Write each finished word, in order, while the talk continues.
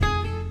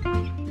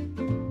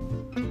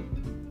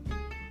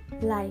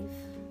Life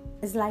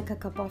is like a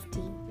cup of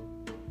tea.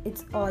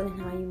 It's all in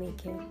how you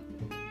make it.